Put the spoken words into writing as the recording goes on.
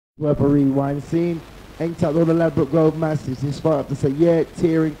Worth a rewind scene. Inked out all the Ladbroke Grove massives. Inspired up to say, yeah,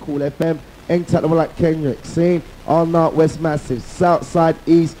 tearing Kool FM. Inked out them like Kendrick. Scene. All North West massives. South side,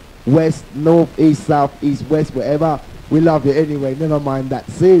 east, west, north, east, south, east, west, wherever. We love you anyway. Never mind that.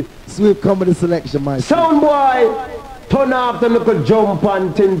 See, sweet comedy selection, my sound boy. Turn off the little jump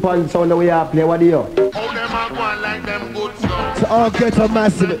and tin pan sound that we are play. What do you? How them are going like them good stuff. To all get a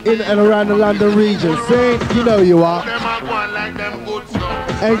massive in and around the London region. See, you know you are. How them are going like them good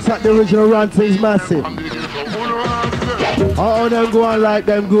stuff. Ain't that the original Ranting's massive. All them go on like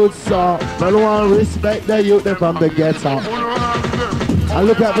them good stuff. No one respect the youth them from the ghetto. And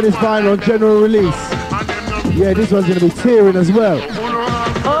look out for this final general release. Yeah, this one's gonna be tearing as well.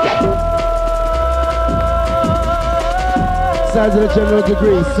 Sounds of the general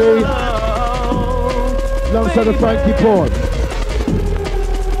degree, see? Alongside the Frankie Paul.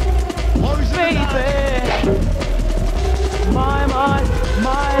 Baby, my,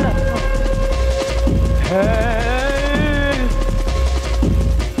 hey.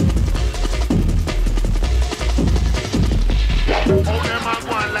 How them are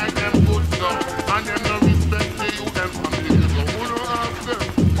going like them good stuff. And them no respect the youth them from the ghetto. Who don't ask them?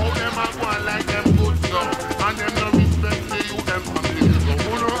 How them are going like them good stuff. And them no respect the youth them from the ghetto.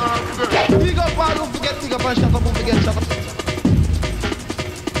 Who don't ask them? Big up, don't forget, big up and shut up, don't forget, shut up.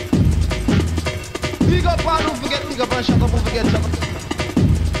 Big up, don't forget, big up and shut up, don't forget, shut up.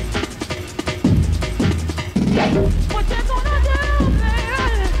 What you gonna do,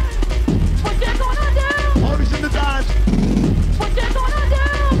 baby? What you gonna do? Always in the dance. What you gonna do,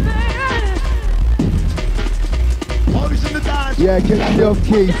 baby? Always in the dance. Yeah, get me off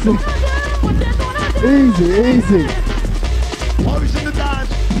key. Easy, easy. Always in the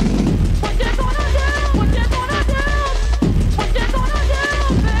dance. What you gonna do? What you gonna do? What you gonna do,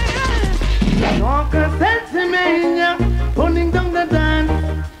 baby? No consent to me, pulling down the dance.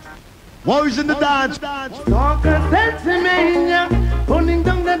 Always in the dance. No consent to me, pulling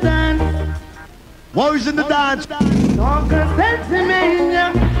down the dance. Always in the dance. No consent to me,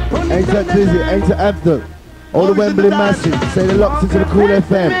 pulling down the dance. Ain't that dizzy, ain't that Abdul. All the Wembley massive, say they're locked into the Kool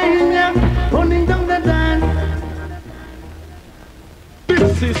FM. Pulling down the dance.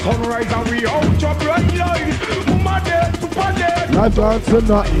 This is sunrise and we out your bright light. Mother to paddy. Life on to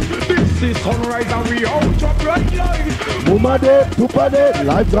nothing. This is sunrise and we out your bright light. Mama de, pupa de,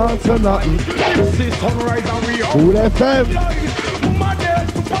 life on to nothing. This is sunrise and we out Kool FM. Mother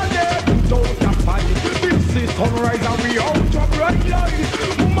to paddy. Don't have fight. This is sunrise and we out your bright light.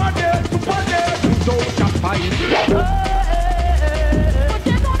 Mother to paddy. Don't have fight.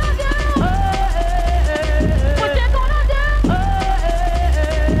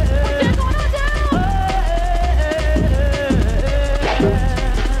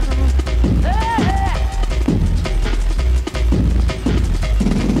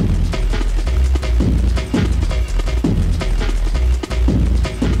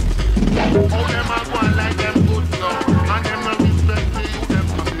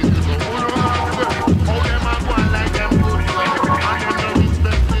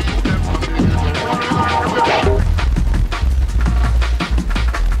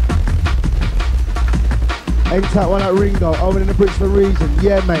 Ain't that one at Ringo, over in the Brixton region.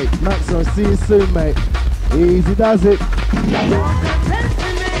 Yeah, mate. Maxwell, see you soon, mate. Easy does it.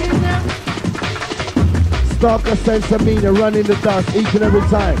 Starker sense of meaning, running the dust each and every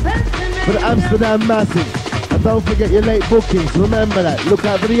time. For the Amsterdam massive. And don't forget your late bookings. Remember that. Look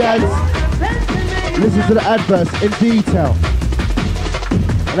out for the ads. Listen to the adverts in detail.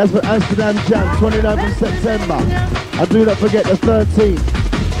 And that's for Amsterdam Jam, 29th of September. And do not forget the 13th.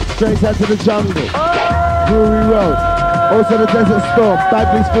 Straight out to the jungle. Brewery Road. Also the Desert Storm,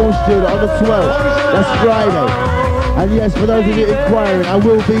 Bagley's Film Studio on the 12th. That's Friday. And yes, for those of you inquiring, I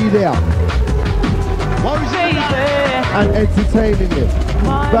will be there. And entertaining you.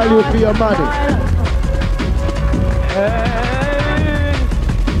 Value for your money.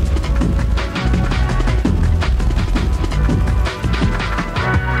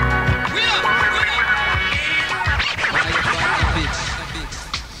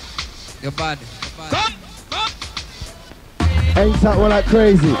 Your body. Ain't that one like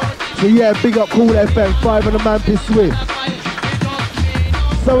crazy? So yeah, big up Kool FM, 5 on the Mampy Swift.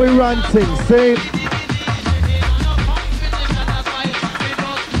 So we run things, see?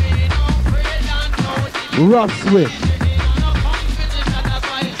 Rough Swift.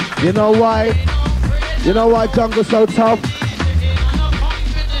 You know why? You know why jungle so tough?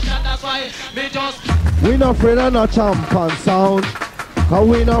 We not afraid of no champion sound. Cause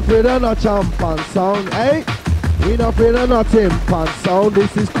we not afraid of no champion sound, eh? We not afraid of no timpan sound.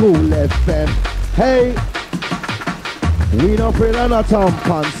 This is Kool FM. Hey! We not afraid of no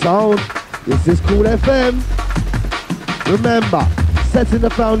Tompan sound. This is Kool FM. Remember, setting the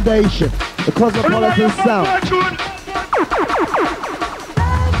foundation, the cosmopolitan sound.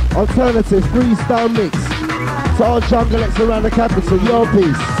 Alternative freestyle mix. To all jungleettes around the capital, your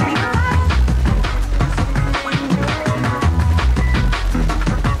piece.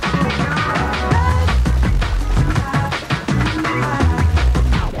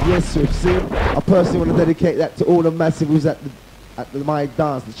 Yes, Swiftsy. I personally want to dedicate that to all the massive who's at my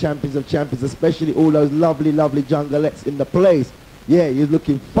dance, the champions of champions, especially all those lovely, lovely jungleettes in the place. Yeah, you're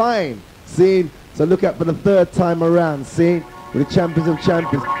looking fine, see? So look out for the third time around, see? With the champions of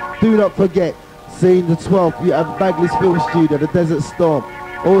champions. Do not forget, see, the 12th, you have Bagley's Film Studio, the Desert Storm.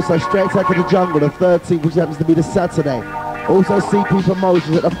 Also, Straight Out of the Jungle, the 13th, which happens to be the Saturday. Also, CP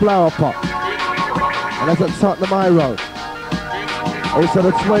Promotions at the Flower Pot. And that's at Tottenham High Road. Also,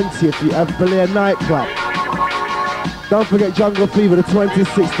 the 20th, you have Belair Nightclub. Don't forget Jungle Fever, the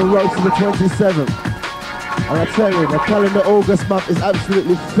 26th, the Roast to the 27th. And I tell you, the calendar August month is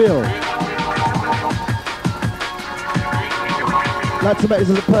absolutely filled. I'd like to make this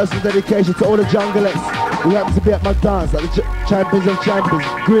as a personal dedication to all the jungleettes who happen to be at my dance, like the champions of champions.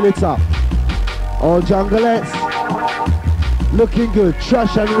 Grill it up. All jungleettes, looking good,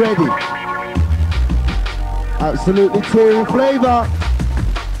 trash and ready. Absolutely tearing flavour.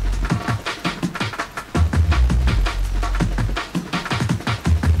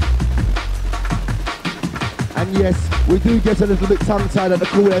 And yes, we do get a little bit tongue-tied at the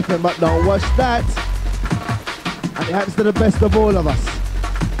Kool FM, but don't watch that. And it happens to the best of all of us.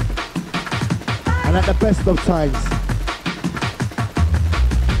 And at the best of times.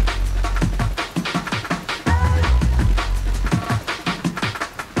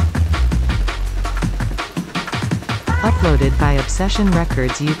 Uploaded by Obsession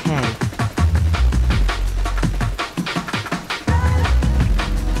Records UK.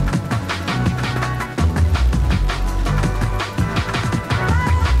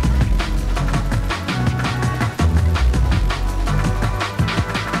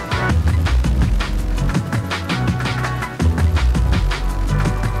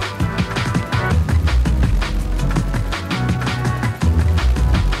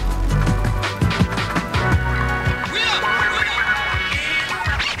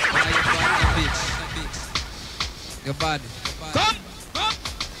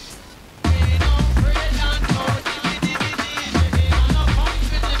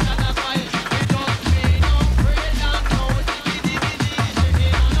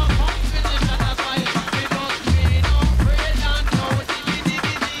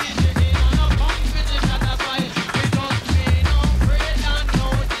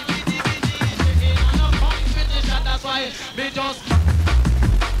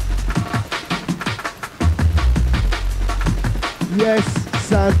 Yes,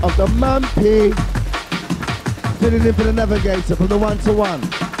 sound of the Mumpy. Filling in for the navigator from the 1-to-1.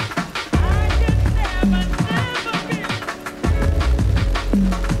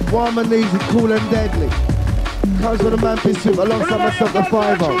 Warm and easy, cool and deadly. Comes with the Mumpy suit alongside myself, the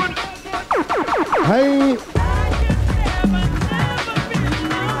 5-0. Hey!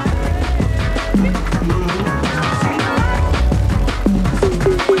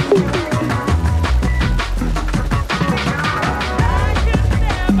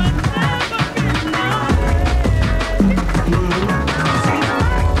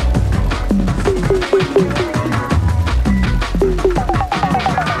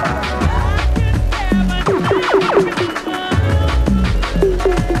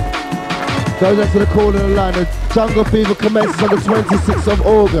 Goes out to the corner of the line. The Jungle Fever commences on the 26th of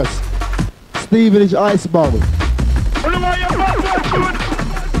August. Stevenage Ice Bowl.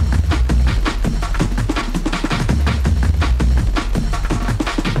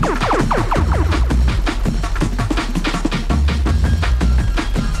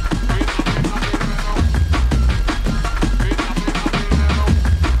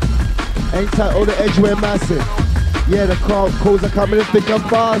 Ain't tight, all the Edgeware massive. Yeah, the crowd calls are coming in thick and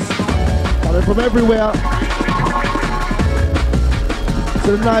fast. Coming from everywhere.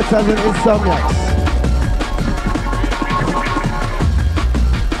 To the night times and insomniacs.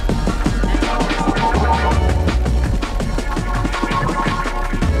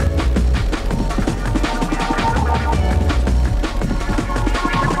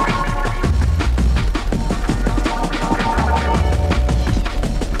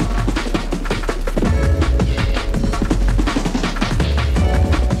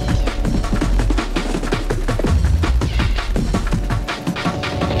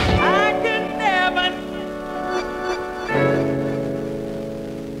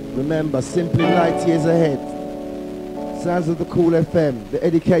 Remember, simply light years ahead. Sounds of the Kool FM, the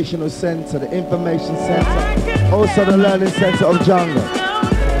educational centre, the information centre, also the learning centre of jungle.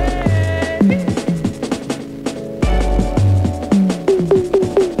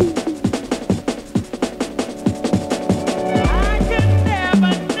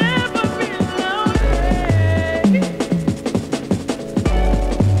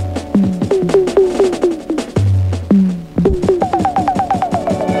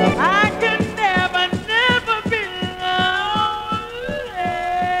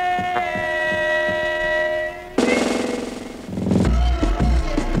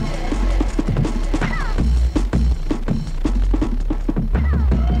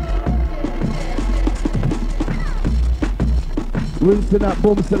 Rinsing that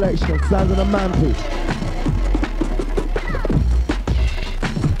boom selection, sounds of the man-piece.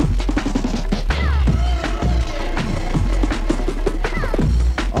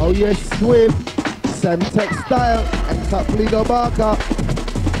 Oh yes, Swift, Semtex style, ain't that Fligo Barker,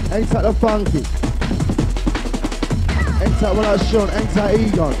 ain't that the funky, ain't that what I shown, ain't that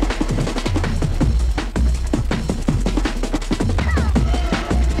Egon.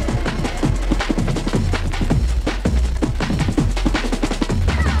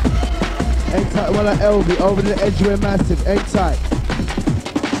 Ain't tight one like LB, over the edge we're massive, ain't tight.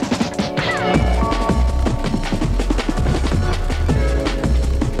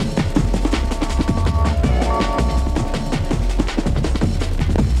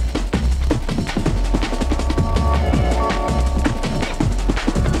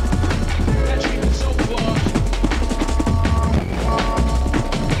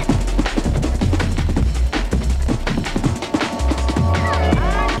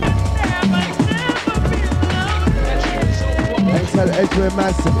 We're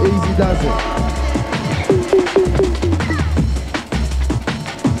massive, easy does it.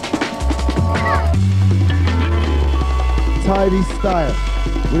 Tidy style,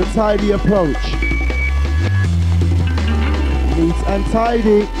 with a tidy approach. Neat and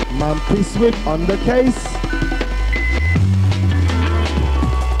tidy, Mampy Swift on the case.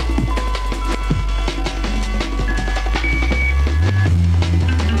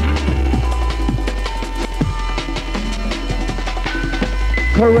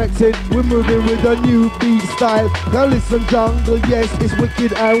 Corrected, we're moving with a new beat style. Now listen jungle, yes, it's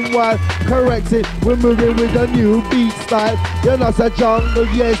wicked and wild. Corrected, we're moving with a new beat style. You're not a jungle,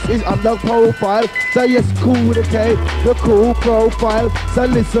 yes, it's on the profile. So yes, cool, okay, the cool profile. So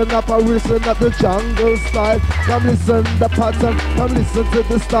listen up the jungle style. Come listen the pattern, come listen to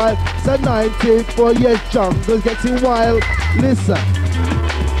the style. So 94, yes, jungle's getting wild. Listen.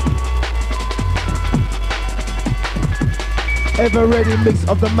 Ever ready mix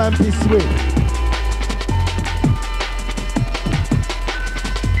of the Mampy Swing.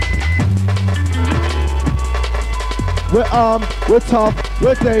 We're armed, we're tough,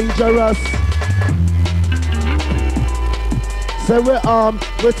 we're dangerous. So we're armed,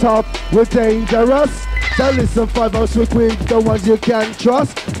 we're tough, we're dangerous. So listen, 5 Swift with the ones you can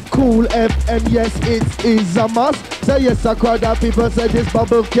trust. Kool FM, yes, it is a must. So yes, I cried out, people say this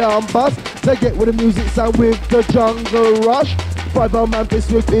bubble can't bust. So get with the music sound with the jungle rush. 5 Mampy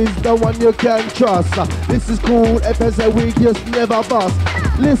Swift is the one you can trust. This is Kool FM, so we just never bust.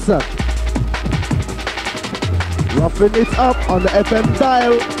 Listen. Roughing it up on the FM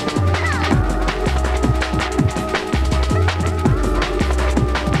dial.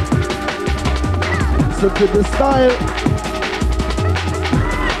 Listen to the style.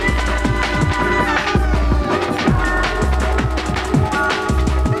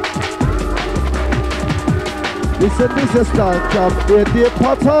 Listen, this is start come here, dear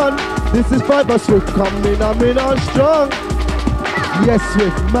pot on. This is 5 Swift coming on strong. Yes,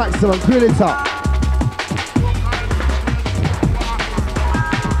 Swift, maximum, grill it up.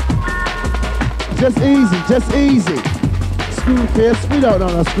 Just easy. Screw face, we don't know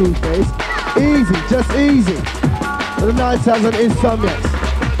no screw face. Easy, just easy. For the night times and insomniacs.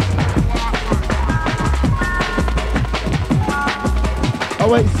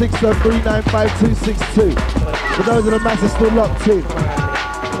 Oh 0860395262. For those of the masses still locked in.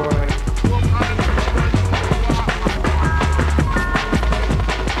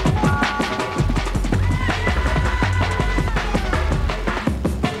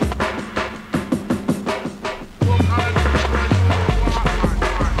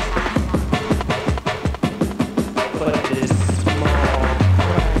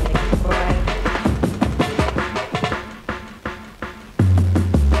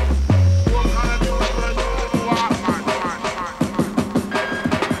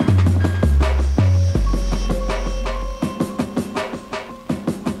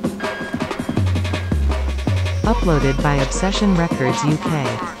 Uploaded by Obsession Records UK.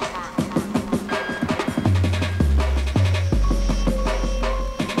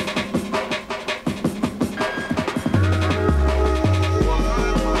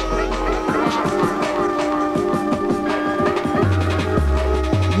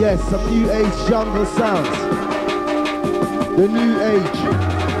 Yes, some new age jungle sounds. The new age.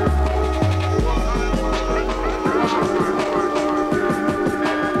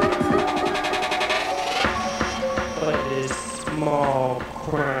 But it's small,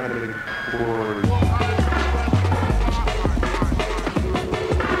 chronic word.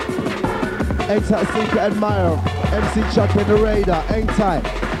 Hang-tight Secret Admirer. MC Chuck in the radar. Hang-tight.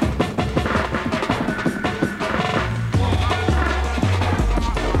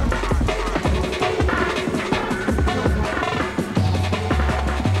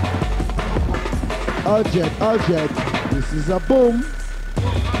 Urgent, this is a boom.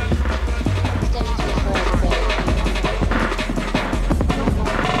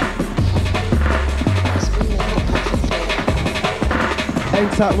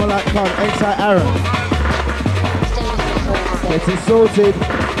 Ain't tight one like Con, ain't tight Aaron. Getting sorted.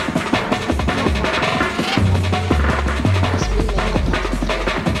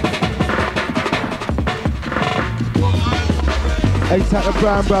 Ain't tight the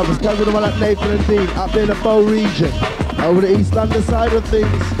Brown Brothers, comes with the one like Nathan and Dean, up there in the Bow region. Over the East London side of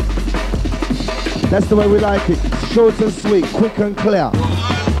things. That's the way we like it. Short and sweet, quick and clear.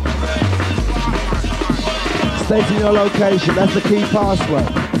 Stating your location, that's the key password.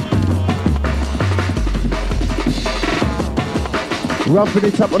 Roughing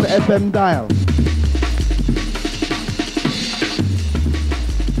it up on the FM dial.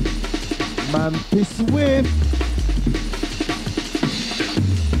 Man, piss with.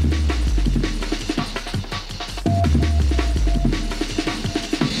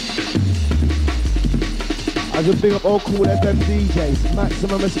 I just big up O Kool FM DJs,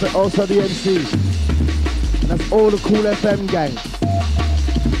 maximum respect also the MCs. And that's all the Kool FM gang.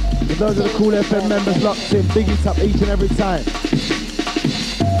 For those of the Kool FM members locked in, big it up each and every time.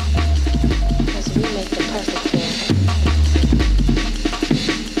 As we make the perfect pair.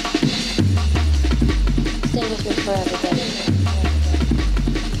 Stay with me forever, baby.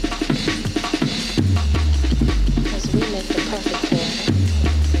 As we make the perfect pair.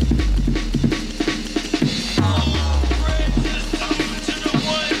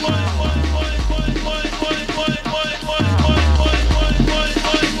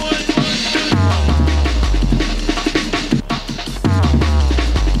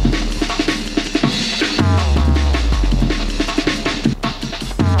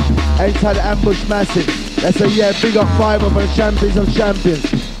 Inside the ambush massive. They say yeah, big up five of the champions of champions.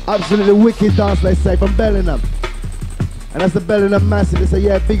 Absolutely wicked dance they say from Bellingham. And that's the Bellingham massive. They say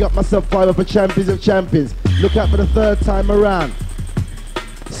yeah, big up myself five of the champions of champions. Look out for the third time around.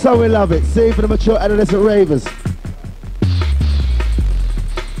 So we love it. See for the mature adolescent ravers.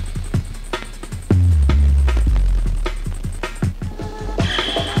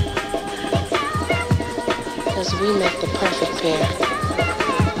 As we make the perfect pair.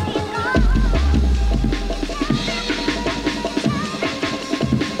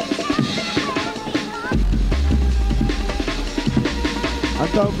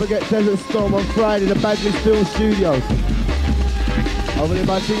 And don't forget Desert Storm on Friday, the Bagley Film Studios. Over in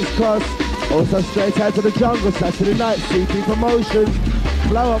my King's Cross. Also straight out to the jungle, Saturday night, CP Promotions,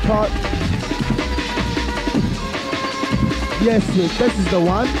 Flower Pot. Yes, this is the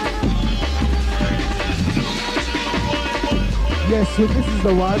one. Yes, this is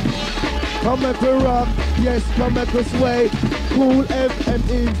the one. Come back with rock, yes, come back with sway. Kool FM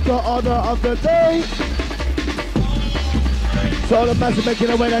is the order of the day. So all the massive making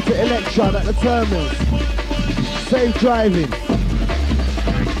their way down to Electron at the terminals. Safe driving.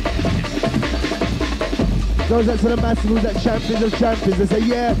 Goes out to the massive who's at Champions of Champions. They say,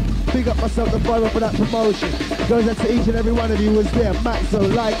 yeah, big up myself to fight for that promotion. Goes out to each and every one of you who was there. Maxo,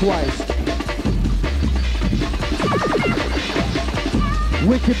 likewise.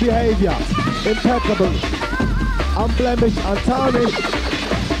 Wicked behavior. Impeccable. Unblemished, untarnished.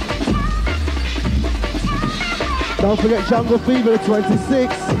 Don't forget Jungle Fever, the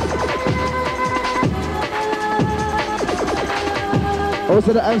 26th.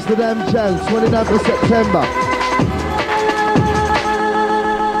 Also the Amsterdam Jam, 29th of September.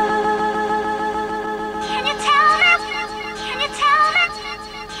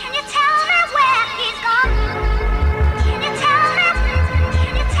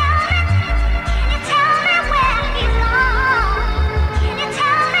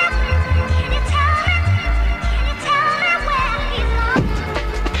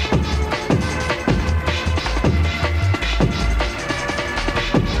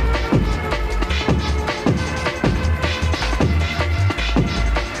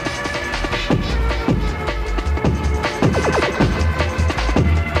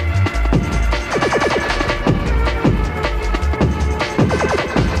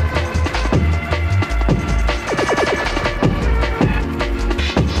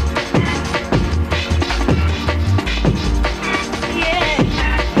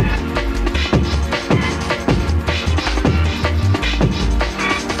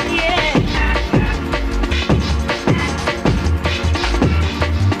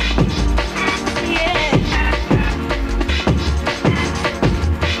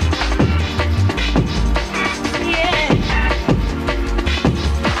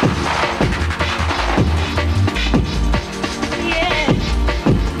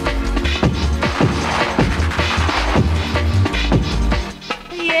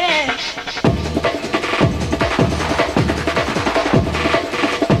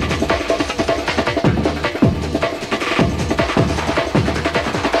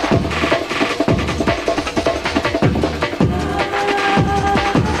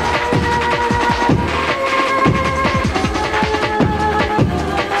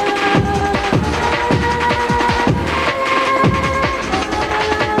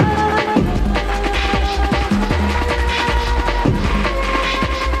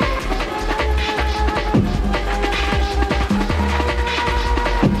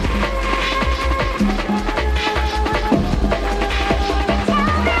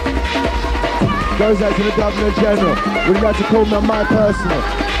 Goes out to the Governor General. Would like to call me on my personal.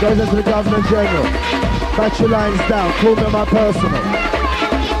 Goes out to the Governor General. Battery lines down. Call me on my personal.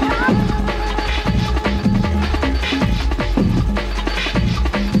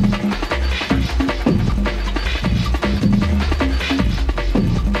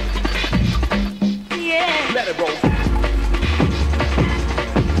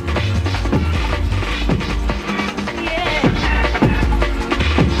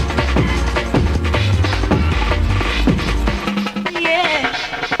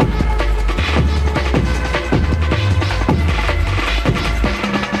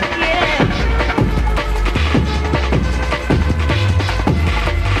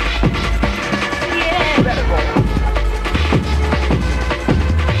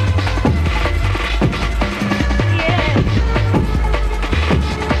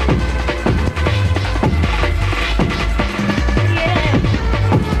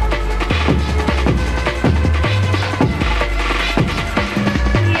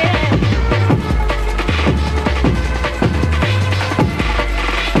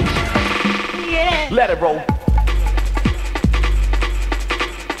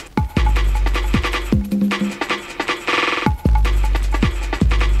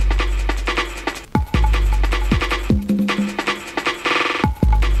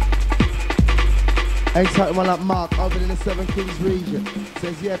 Ain't talking one like Mark over in the Seven Kings region.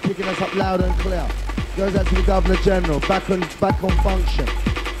 Says yeah, picking us up loud and clear. Goes out to the Governor General, back on function.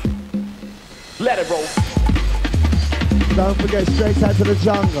 Let it roll. Don't forget, straight out to the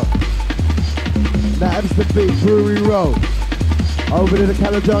jungle. That happens to be Brewery Road. Over to the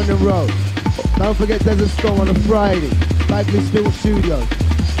Caledonian Road. Don't forget Desert Storm on a Friday. Bagley's Film Studios.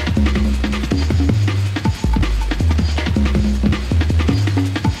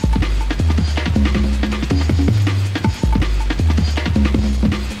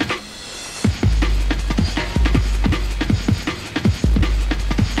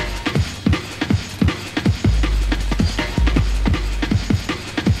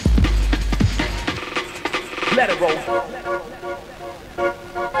 Let it roll.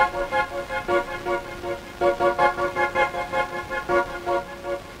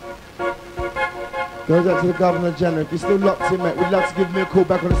 Goes out to the Governor General. If you're still locked in, mate, we'd love to give me a call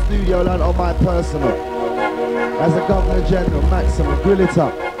back on the studio line on my personal. As the Governor General, Maximum, grill it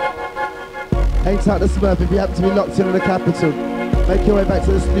up. Ain't out the Smurf if you happen to be locked in the capital. Make your way back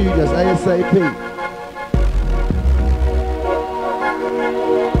to the studios, ASAP.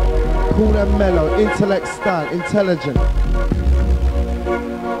 Cool and mellow, intellect style, intelligent.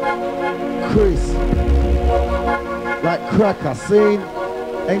 Chris, like cracker, seen?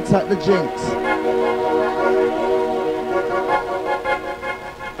 Ain't that the jinx?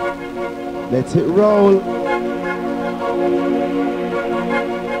 Let it roll.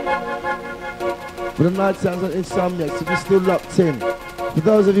 For the night sounds like Insomniacs, if you're still locked in. For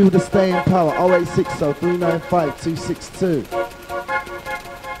those of you with the stay in power, 0860 395 262.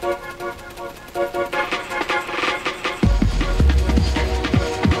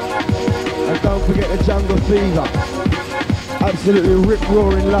 Don't forget the Jungle Fever. Absolutely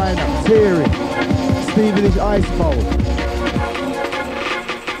rip-roaring lineup. Tearing. Stevenage Ice Bowl.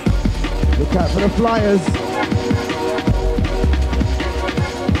 Look out for the flyers.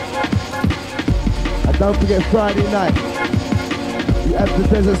 And don't forget Friday night. You have the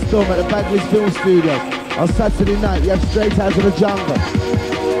Desert Storm at the Bagley's Film Studio. On Saturday night, you have Straight Out of the Jungle.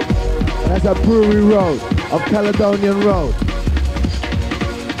 And that's at Brewery Road, of Caledonian Road.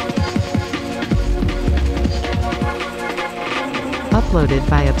 Uploaded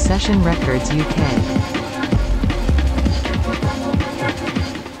by Obsession Records UK.